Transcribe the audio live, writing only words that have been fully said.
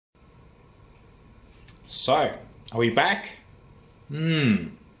So, are we back?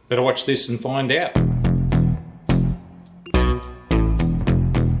 Better watch this and find out.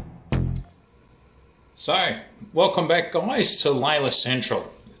 So, welcome back guys to Leila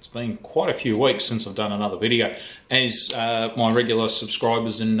Central. It's been quite a few weeks since I've done another video. As my regular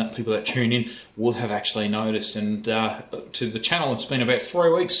subscribers and people that tune in will have actually noticed, and to the channel it's been about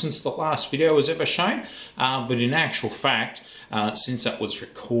 3 weeks since the last video was ever shown, but in actual fact, since that was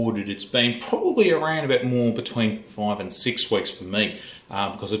recorded, it's been probably around about more between 5 and 6 weeks for me,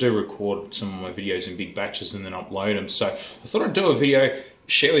 because I do record some of my videos in big batches and then upload them. So I thought I'd do a video,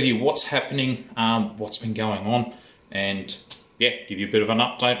 share with you what's happening, what's been going on, and yeah, give you a bit of an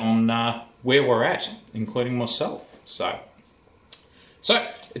update on where we're at, including myself. So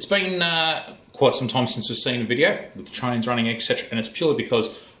it's been quite some time since we've seen a video with the trains running, etc., and it's purely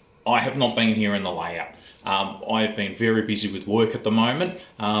because I have not been here in the layout. I've been very busy with work at the moment,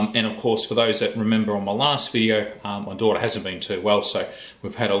 and of course, for those that remember on my last video, my daughter hasn't been too well, so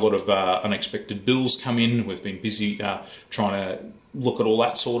we've had a lot of unexpected bills come in. We've been busy trying to look at all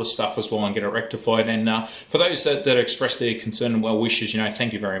that sort of stuff as well and get it rectified. And for those that express their concern and well wishes, you know,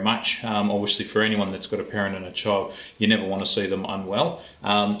 thank you very much. Obviously, for anyone that's got a parent and a child, you never want to see them unwell.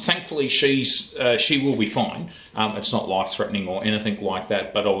 Thankfully, she will be fine. It's not life-threatening or anything like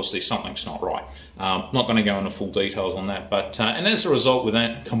that, but obviously something's not right. Not going to go into full details on that, but and as a result, with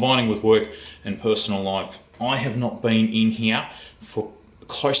that combining with work and personal life, I have not been in here for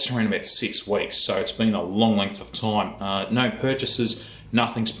close to around about 6 weeks, so it's been a long length of time. No purchases,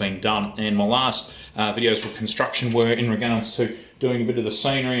 nothing's been done, and my last videos with construction were in regards to doing a bit of the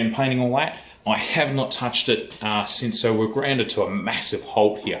scenery and painting all that. I have not touched it since, so we're grounded to a massive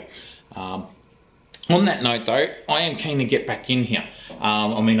halt here. On that note though, I am keen to get back in here.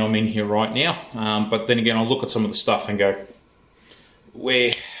 I mean, I'm in here right now, but then again I look at some of the stuff and go,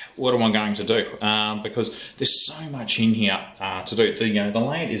 what am I going to do? Because there's so much in here to do. The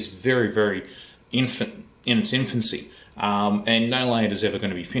layout is very, very in its infancy, and no layout is ever going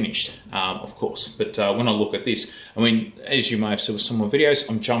to be finished, of course. But when I look at this, I mean, as you may have seen with some of my videos,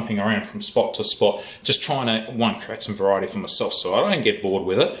 I'm jumping around from spot to spot, just trying to, one, create some variety for myself so I don't get bored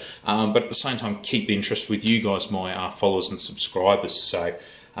with it, but at the same time keep interest with you guys, my followers and subscribers. So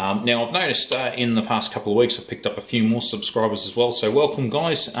now I've noticed in the past couple of weeks I've picked up a few more subscribers as well, so welcome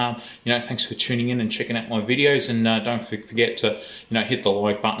guys. You know, thanks for tuning in and checking out my videos, and don't forget to, you know, hit the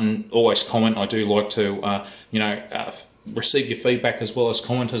like button, always comment. I do like to you know, receive your feedback as well as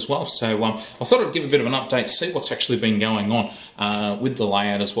comment as well. So I thought I'd give a bit of an update, see what's actually been going on with the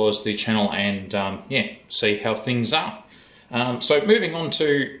layout as well as the channel, and yeah, see how things are. So moving on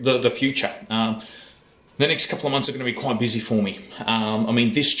to the future. The next couple of months are going to be quite busy for me. I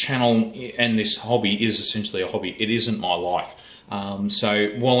mean, this channel and this hobby is essentially a hobby. It isn't my life. So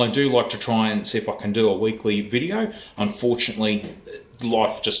while I do like to try and see if I can do a weekly video, unfortunately,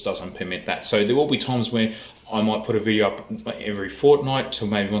 life just doesn't permit that. So there will be times where I might put a video up every fortnight to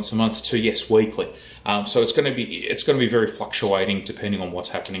maybe once a month to, yes, weekly. So it's going to be very fluctuating depending on what's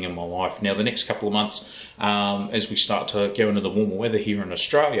happening in my life. Now, the next couple of months, as we start to go into the warmer weather here in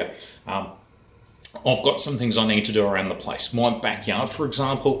Australia, I've got some things I need to do around the place. My backyard, for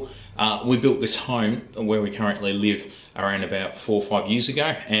example, we built this home where we currently live around about 4 or 5 years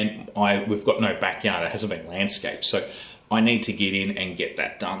ago, and we've got no backyard. It hasn't been landscaped, so I need to get in and get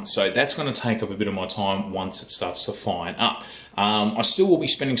that done. So that's going to take up a bit of my time once it starts to fine up. I still will be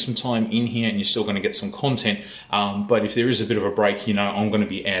spending some time in here, and you're still going to get some content, but if there is a bit of a break, you know, I'm going to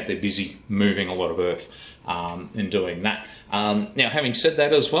be out there busy moving a lot of earth and doing that. Now, having said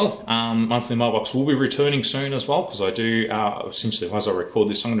that as well, monthly mailbox will be returning soon as well, because I do, essentially, as I record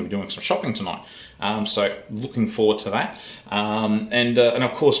this, I'm going to be doing some shopping tonight. So looking forward to that. And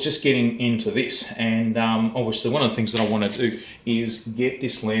of course, just getting into this. And obviously, one of the things that I want to do is get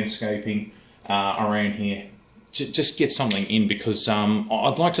this landscaping around here. Just get something in, because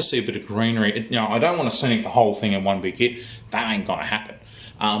I'd like to see a bit of greenery. You know, I don't want to scenic the whole thing in one big hit. That ain't going to happen.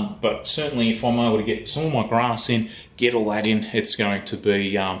 But certainly if I'm able to get some of my grass in, get all that in, it's going to be,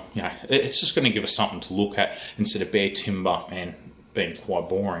 you know, it's just going to give us something to look at instead of bare timber and being quite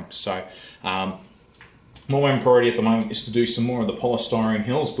boring. So my main priority at the moment is to do some more of the polystyrene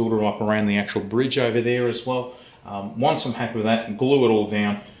hills, build it up around the actual bridge over there as well. Once I'm happy with that, glue it all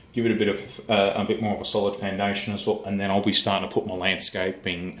down, give it a bit more of a solid foundation as well, and then I'll be starting to put my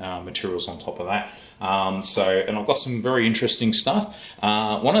landscaping materials on top of that. And I've got some very interesting stuff.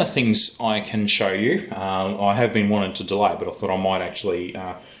 One of the things I can show you, I have been wanting to delay, but I thought I might actually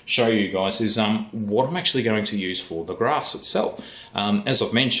show you guys, is what I'm actually going to use for the grass itself. As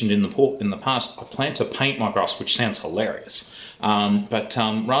I've mentioned in the past, I plan to paint my grass, which sounds hilarious. But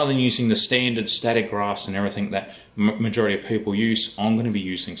rather than using the standard static grass and everything that majority of people use, I'm going to be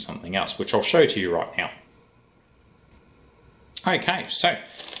using something else, which I'll show to you right now. Okay, so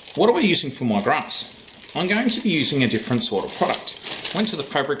what am I using for my grass? I'm going to be using a different sort of product. Went to the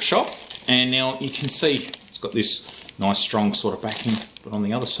fabric shop, and now you can see it's got this nice strong sort of backing, but on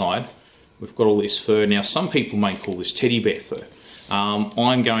the other side we've got all this fur. Now some people may call this teddy bear fur.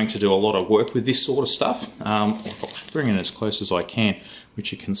 I'm going to do a lot of work with this sort of stuff. I'll bring it as close as I can,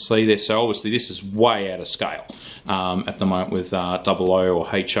 which you can see there. So obviously this is way out of scale at the moment with double O or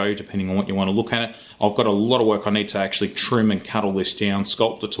HO, depending on what you want to look at it. I've got a lot of work I need to actually trim and cut all this down,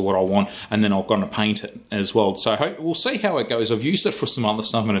 sculpt it to what I want, and then I'm going to paint it as well. So we'll see how it goes. I've used it for some other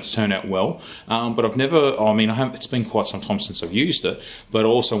stuff and it's turned out well, but I've never, it's been quite some time since I've used it, but I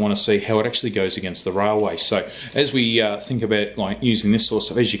also want to see how it actually goes against the railway. So as we think about like using this sort of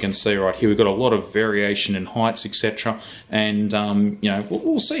stuff, as you can see right here, we've got a lot of variation in heights, etc. And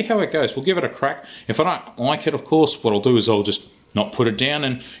we'll see how it goes. We'll give it a crack. If I don't like it, of course, what I'll do is I'll just not put it down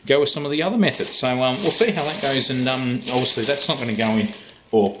and go with some of the other methods. So we'll see how that goes, and obviously that's not going to go in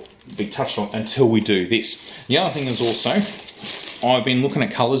or be touched on until we do this. The other thing is also, I've been looking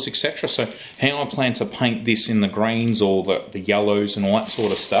at colours, etc. So how I plan to paint this in the greens or the yellows and all that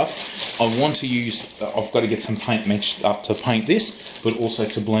sort of stuff. I want to use, I've got to get some paint matched up to paint this, but also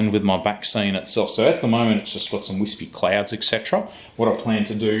to blend with my back scene itself. So at the moment it's just got some wispy clouds, etc. What I plan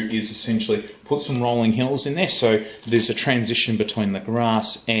to do is essentially put some rolling hills in there, so there's a transition between the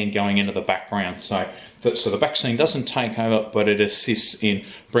grass and going into the background. So the back scene doesn't take over, but it assists in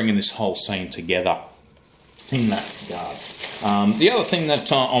bringing this whole scene together in that regards. The other thing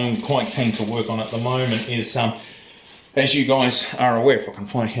that I'm quite keen to work on at the moment is, as you guys are aware, if I can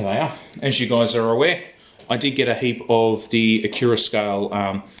find, here they are, as you guys are aware, I did get a heap of the Acura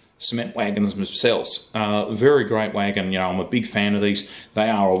scale cement wagons themselves. Very great wagon, I'm a big fan of these. They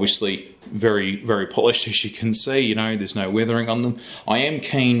are obviously very, very polished, as you can see, there's no weathering on them. I am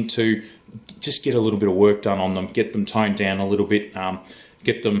keen to just get a little bit of work done on them, get them toned down a little bit,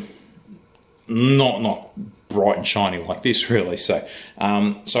 get them not bright and shiny like this, really. So I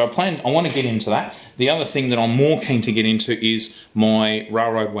want to get into that. The other thing that I'm more keen to get into is my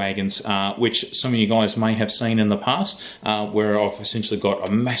railroad wagons, which some of you guys may have seen in the past, where I've essentially got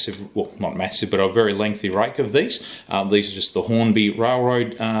a massive, well, not massive, but a very lengthy rake of these. These are just the Hornby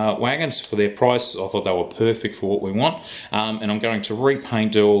railroad wagons. For their price, I thought they were perfect for what we want. And I'm going to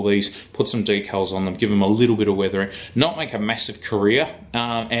repaint, do all these, put some decals on them, give them a little bit of weathering, not make a massive career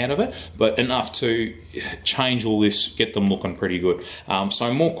out of it, but enough to change all this, get them looking pretty good. So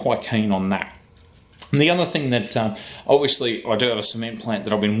I'm more quite keen on that. And the other thing that, obviously, I do have a cement plant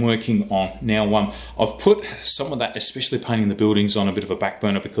that I've been working on. Now, I've put some of that, especially painting the buildings, on a bit of a back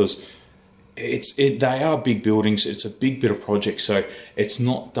burner because they are big buildings. It's a big bit of project, so it's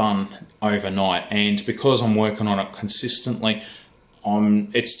not done overnight. And because I'm working on it consistently,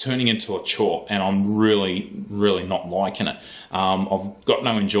 it's turning into a chore, and I'm really, really not liking it. I've got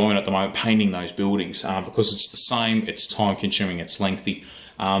no enjoyment at the moment painting those buildings because it's the same, it's time consuming, it's lengthy.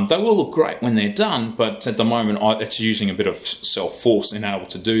 They will look great when they're done, but at the moment it's using a bit of self-force in able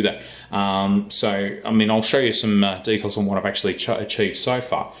to do that. I'll show you some details on what I've actually achieved so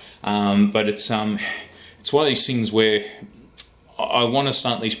far. But it's one of these things where I want to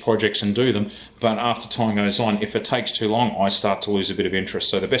start these projects and do them, but after time goes on, if it takes too long, I start to lose a bit of interest.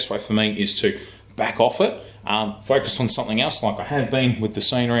 So the best way for me is to back off it, focus on something else like I have been with the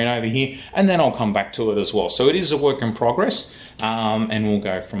scenery over here, and then I'll come back to it as well. So it is a work in progress, and we'll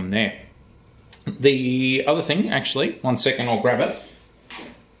go from there. The other thing, actually, one second, I'll grab it.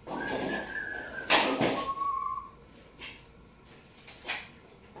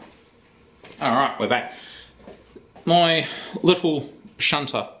 Alright, we're back. My little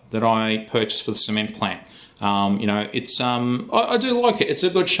shunter that I purchased for the cement plant. I do like it. It's a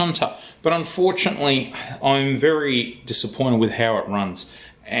good shunter, but unfortunately, I'm very disappointed with how it runs.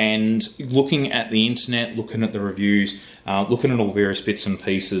 And looking at the internet, looking at the reviews, looking at all various bits and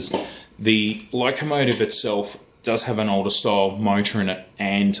pieces, the locomotive itself does have an older style motor in it,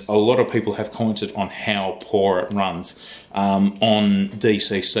 and a lot of people have commented on how poor it runs on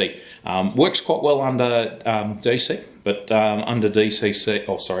DCC. Works quite well under DC, but under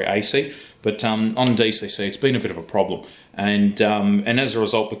DCC, AC, but on DCC it's been a bit of a problem. And as a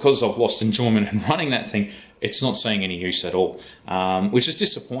result, because I've lost enjoyment in running that thing, it's not seeing any use at all, which is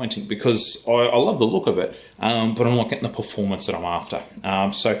disappointing because I love the look of it, but I'm not getting the performance that I'm after.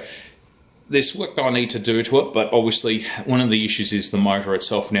 So there's work that I need to do to it, but obviously one of the issues is the motor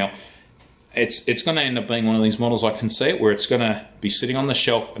itself. Now, it's going to end up being one of these models, I can see it, where it's going to be sitting on the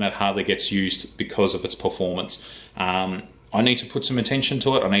shelf and it hardly gets used because of its performance. I need to put some attention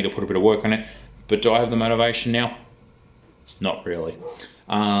to it. I need to put a bit of work on it. But do I have the motivation now? Not really.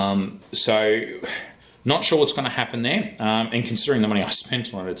 So not sure what's going to happen there. And considering the money I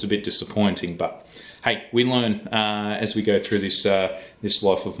spent on it, it's a bit disappointing. But hey, we learn as we go through this this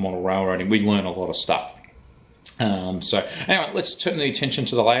life of model railroading. We learn a lot of stuff. So anyway, let's turn the attention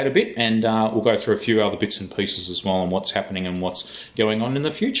to the layout a bit, and we'll go through a few other bits and pieces as well on what's happening and what's going on in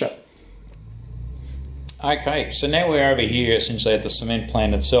the future. Okay, so now we're over here essentially at the cement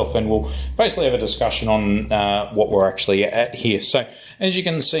plant itself, and we'll basically have a discussion on what we're actually at here. So as you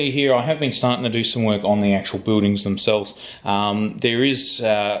can see here, I have been starting to do some work on the actual buildings themselves. There is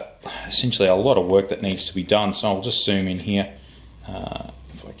essentially a lot of work that needs to be done, so I'll just zoom in here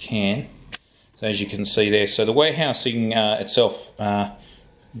if I can. So as you can see there, so the warehousing itself, get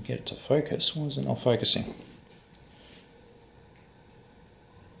it to focus. Why is it not focusing?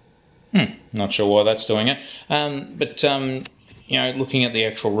 Not sure why that's doing it. But you know, looking at the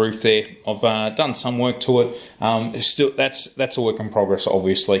actual roof there, I've done some work to it. It's still, that's a work in progress,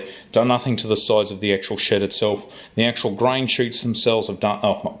 obviously. Done nothing to the sides of the actual shed itself. The actual grain chutes themselves have done,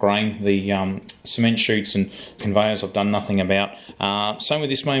 oh, not grain, the cement chutes and conveyors I've done nothing about. Same with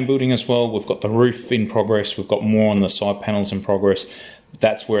this main building as well. We've got the roof in progress. We've got more on the side panels in progress.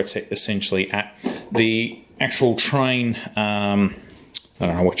 That's where it's essentially at. The actual train, I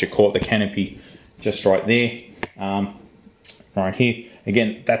don't know what you call it, the canopy, just right there, right here.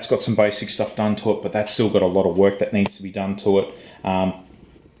 Again, that's got some basic stuff done to it, but that's still got a lot of work that needs to be done to it. On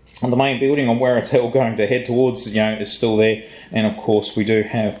the main building, on where it's all going to head towards, you know, is still there. And of course, we do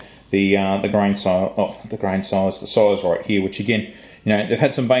have the grain size, the size right here, which again, you know, they've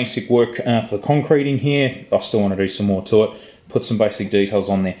had some basic work for the concreting here. I still want to do some more to it, put some basic details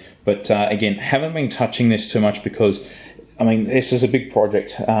on there. But again, haven't been touching this too much because, I mean, this is a big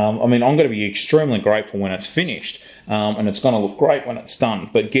project. I mean, I'm going to be extremely grateful when it's finished, and it's going to look great when it's done.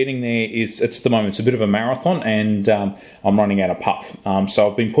 But getting there it's the moment. It's a bit of a marathon, and I'm running out of puff. So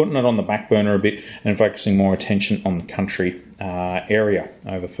I've been putting it on the back burner a bit and focusing more attention on the country area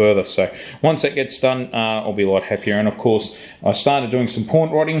over further. So once that gets done, I'll be a lot happier. And of course, I started doing some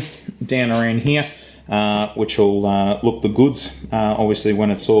point rodding down around here, which will look the goods. Obviously,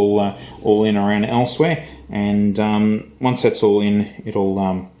 when it's all in around elsewhere. And once that's all in, it'll,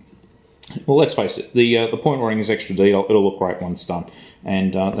 well, let's face it, the point rodding is extra detail. It'll look great once done.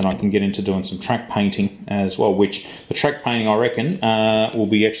 And then I can get into doing some track painting as well, which the track painting, I reckon, will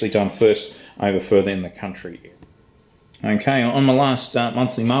be actually done first over further in the country. Okay, on my last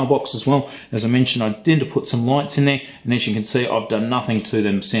monthly mailbox as well, as I mentioned, I did put some lights in there, and as you can see, I've done nothing to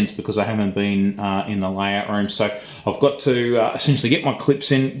them since because I haven't been in the layout room. So I've got to essentially get my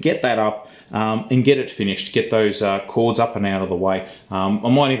clips in, get that up, and get it finished, get those cords up and out of the way. I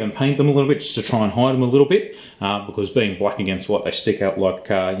might even paint them a little bit just to try and hide them a little bit, because being black against white, they stick out like,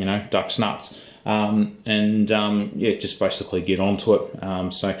 you know, duck's nuts. Yeah, just basically get onto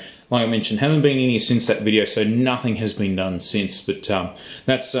it. So, like I mentioned, haven't been in here since that video, so nothing has been done since. But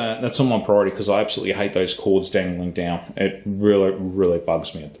that's on my priority because I absolutely hate those cords dangling down. It really, really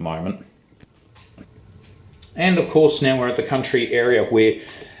bugs me at the moment. And of course, now we're at the country area where,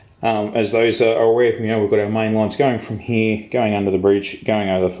 as those are aware, you know, we've got our main lines going from here, going under the bridge, going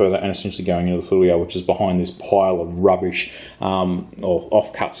over further, and essentially going into the footyard, which is behind this pile of rubbish or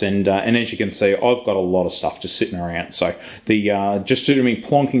offcuts. And as you can see, I've got a lot of stuff just sitting around. So the just due to me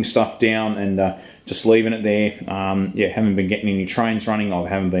plonking stuff down and just leaving it there, yeah, haven't been getting any trains running. I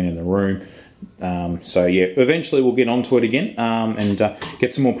haven't been in the room. So yeah, eventually we'll get onto it again and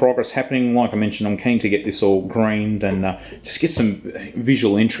get some more progress happening. Like I mentioned, I'm keen to get this all greened and just get some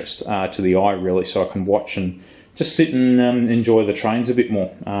visual interest to the eye, really, so I can watch and just sit and enjoy the trains a bit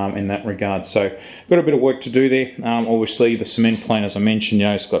more in that regard. So got a bit of work to do there. Obviously the cement plant, as I mentioned, you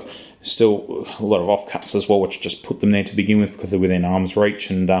know, it's got still a lot of offcuts as well, which I just put them there to begin with because they're within arm's reach,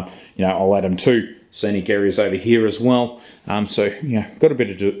 and you know, I'll add them to scenic areas over here as well. So you know, got a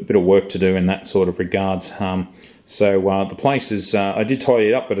bit of work to do in that sort of regards. So the place is, I did tidy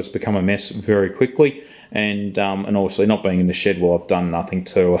it up, but it's become a mess very quickly. And obviously not being in the shed, well, I've done nothing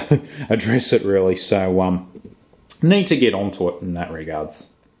to address it really. So need to get onto it in that regards.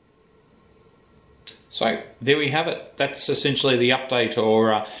 So there we have it. That's essentially the update,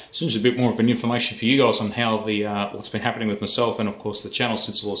 or essentially a bit more of an information for you guys on how the what's been happening with myself and of course the channel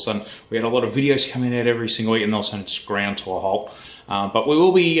since all of a sudden we had a lot of videos coming out every single week and all of a sudden just ground to a halt. But we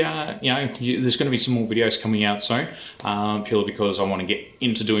will be, there's going to be some more videos coming out soon, purely because I want to get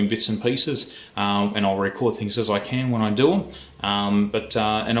into doing bits and pieces, and I'll record things as I can when I do them.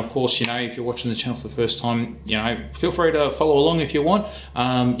 And of course, if you're watching the channel for the first time, feel free to follow along if you want.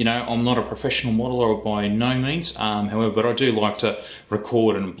 I'm not a professional modeler by no means, however, but I do like to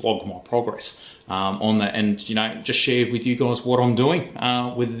record and blog my progress on that, and just share with you guys what I'm doing,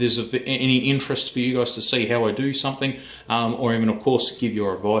 whether there's of any interest for you guys to see how I do something, or even of course give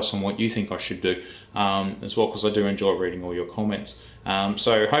your advice on what you think I should do as well, because I do enjoy reading all your comments.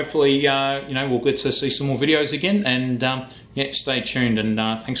 So hopefully we'll get to see some more videos again, and yeah, stay tuned, and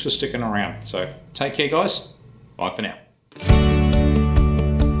thanks for sticking around. So take care guys, bye for now.